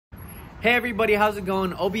Hey everybody, how's it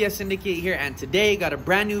going? OBS Syndicate here, and today got a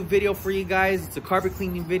brand new video for you guys. It's a carpet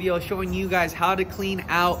cleaning video showing you guys how to clean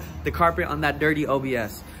out the carpet on that dirty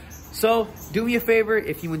OBS. So do me a favor,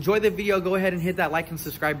 if you enjoy the video, go ahead and hit that like and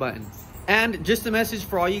subscribe button. And just a message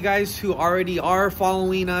for all you guys who already are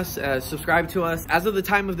following us, subscribe to us. As of the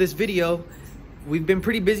time of this video, we've been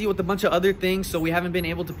pretty busy with a bunch of other things, so we haven't been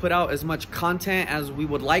able to put out as much content as we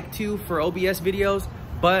would like to for OBS videos,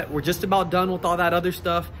 but we're just about done with all that other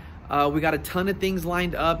stuff. We got a ton of things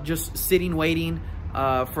lined up, just sitting, waiting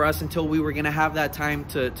for us until we were gonna have that time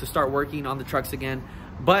to start working on the trucks again.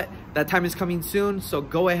 But that time is coming soon, so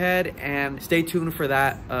go ahead and stay tuned for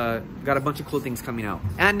that. Got a bunch of cool things coming out.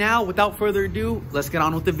 And now, without further ado, let's get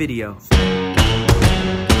on with the video.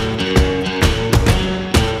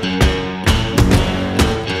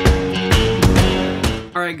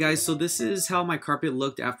 Alright guys, so this is how my carpet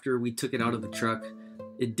looked after we took it out of the truck.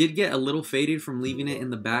 It did get a little faded from leaving it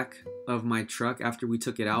in the back of my truck after we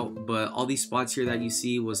took it out, but all these spots here that you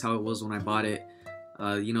see was how it was when I bought it.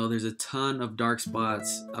 You know, there's a ton of dark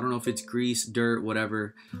spots. I don't know if it's grease, dirt,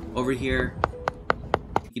 whatever. Over here,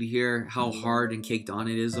 you can hear how hard and caked on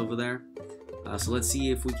it is over there. So let's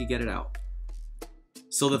see if we could get it out.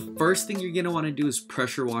 So the first thing you're gonna wanna do is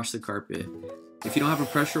pressure wash the carpet. If you don't have a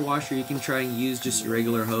pressure washer, you can try and use just your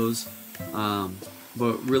regular hose.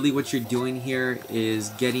 But really what you're doing here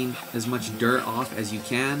is getting as much dirt off as you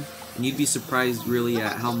can, and you'd be surprised really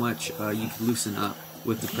at how much you can loosen up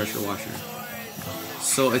with the pressure washer.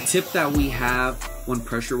 So a tip that we have when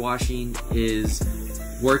pressure washing is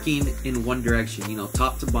working in one direction, you know,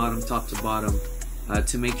 top to bottom,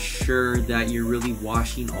 to make sure that you're really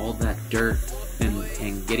washing all that dirt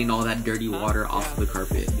and getting all that dirty water off of the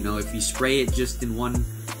carpet. You know, if you spray it just in one,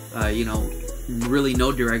 you know, really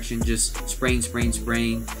no direction, just spraying,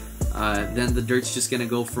 then the dirt's just gonna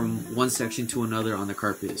go from one section to another on the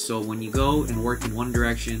carpet. So when you go and work in one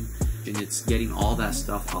direction, and it's getting all that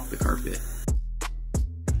stuff off the carpet.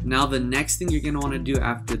 Now the next thing you're gonna wanna do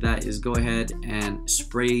after that is go ahead and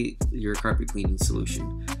spray your carpet cleaning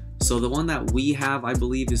solution. So the one that we have, I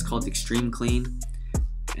believe, is called Extreme Clean.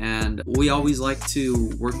 And we always like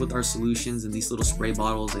to work with our solutions in these little spray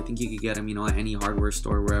bottles. I think you could get them, you know, at any hardware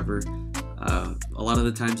store, wherever. A lot of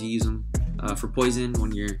the times you use them for poison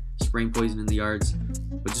when you're spraying poison in the yards.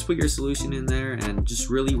 But just put your solution in there and just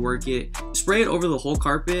really work it. Spray it over the whole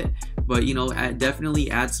carpet, but you know,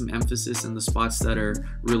 definitely add some emphasis in the spots that are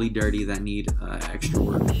really dirty that need extra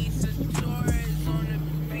work.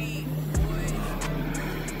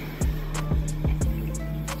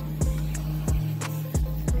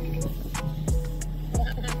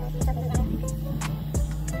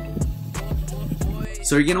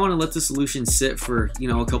 So you're gonna wanna let the solution sit for, you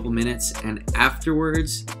know, a couple minutes, and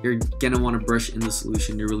afterwards, you're gonna wanna brush in the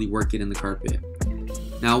solution to really work it in the carpet.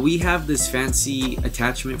 Now we have this fancy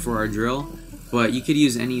attachment for our drill, but you could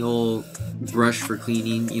use any old brush for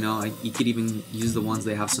cleaning, you know, you could even use the ones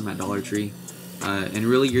they have some at Dollar Tree. And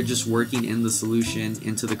really you're just working in the solution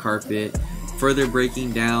into the carpet, further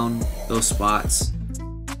breaking down those spots.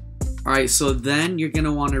 Alright, so then you're going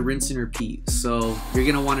to want to rinse and repeat. So you're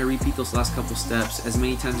going to want to repeat those last couple steps as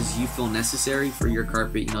many times as you feel necessary for your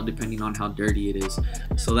carpet, you know, depending on how dirty it is.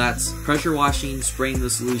 So that's pressure washing, spraying the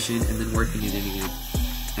solution, and then working it in again.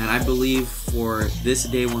 And I believe for this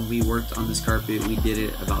day when we worked on this carpet, we did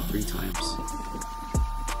it about 3 times.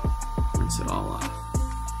 Rinse it all off.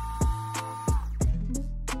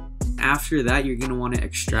 After that, you're going to want to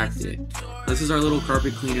extract it. This is our little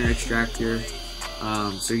carpet cleaner extractor.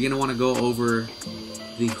 So you're going to want to go over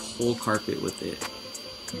the whole carpet with it.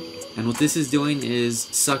 And what this is doing is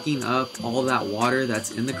sucking up all that water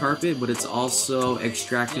that's in the carpet, but it's also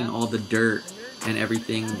extracting all the dirt and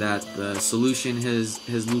everything that the solution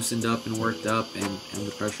has loosened up and worked up and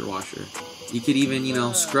the pressure washer. You could even, you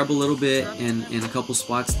know, scrub a little bit in a couple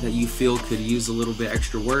spots that you feel could use a little bit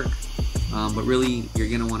extra work. But really, you're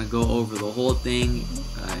going to want to go over the whole thing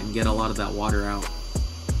and get a lot of that water out.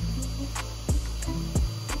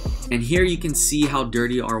 And here you can see how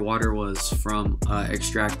dirty our water was from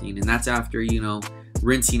extracting, and that's after, you know,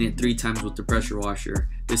 rinsing it 3 times with the pressure washer.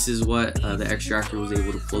 This is what the extractor was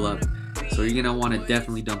able to pull up. So you're gonna want to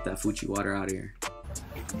definitely dump that Fuji water out of here.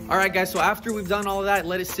 Alright guys, so after we've done all of that,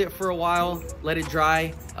 let it sit for a while, let it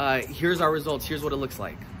dry. Here's our results. Here's what it looks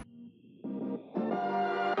like.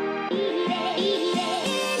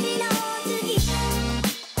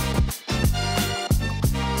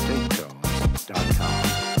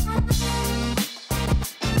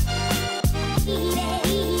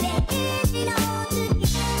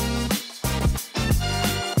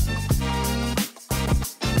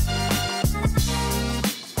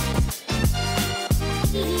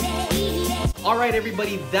 Yeah. All right,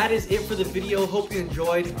 everybody, that is it for the video. Hope you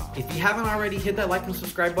enjoyed. If you haven't already, hit that like and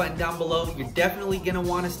subscribe button down below. You're definitely gonna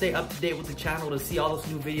want to stay up to date with the channel to see all those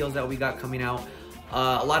new videos that we got coming out.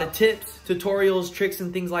 A lot of tips, tutorials, tricks,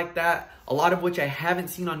 and things like that. A lot of which I haven't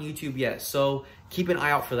seen on YouTube yet, so keep an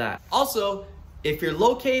eye out for that. Also, if you're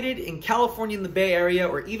located in California in the Bay Area,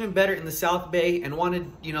 or even better in the South Bay, and want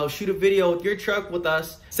to, shoot a video with your truck with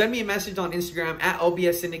us, send me a message on Instagram at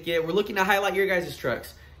OBS Syndicate. We're looking to highlight your guys'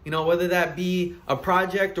 trucks. Whether that be a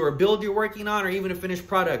project or a build you're working on, or even a finished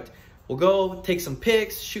product. We'll go take some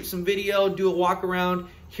pics, shoot some video, do a walk around,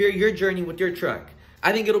 hear your journey with your truck.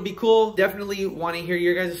 I think it'll be cool. Definitely want to hear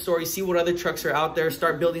your guys' stories, see what other trucks are out there,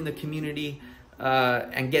 start building the community,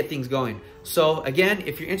 and get things going. So again,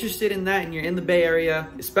 if you're interested in that and you're in the Bay Area,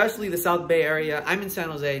 especially the South Bay Area, I'm in San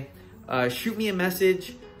Jose, shoot me a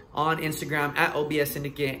message on Instagram at OBS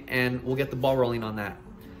Syndicate and we'll get the ball rolling on that.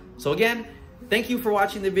 So again, thank you for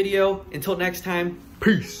watching the video. Until next time,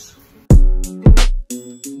 peace.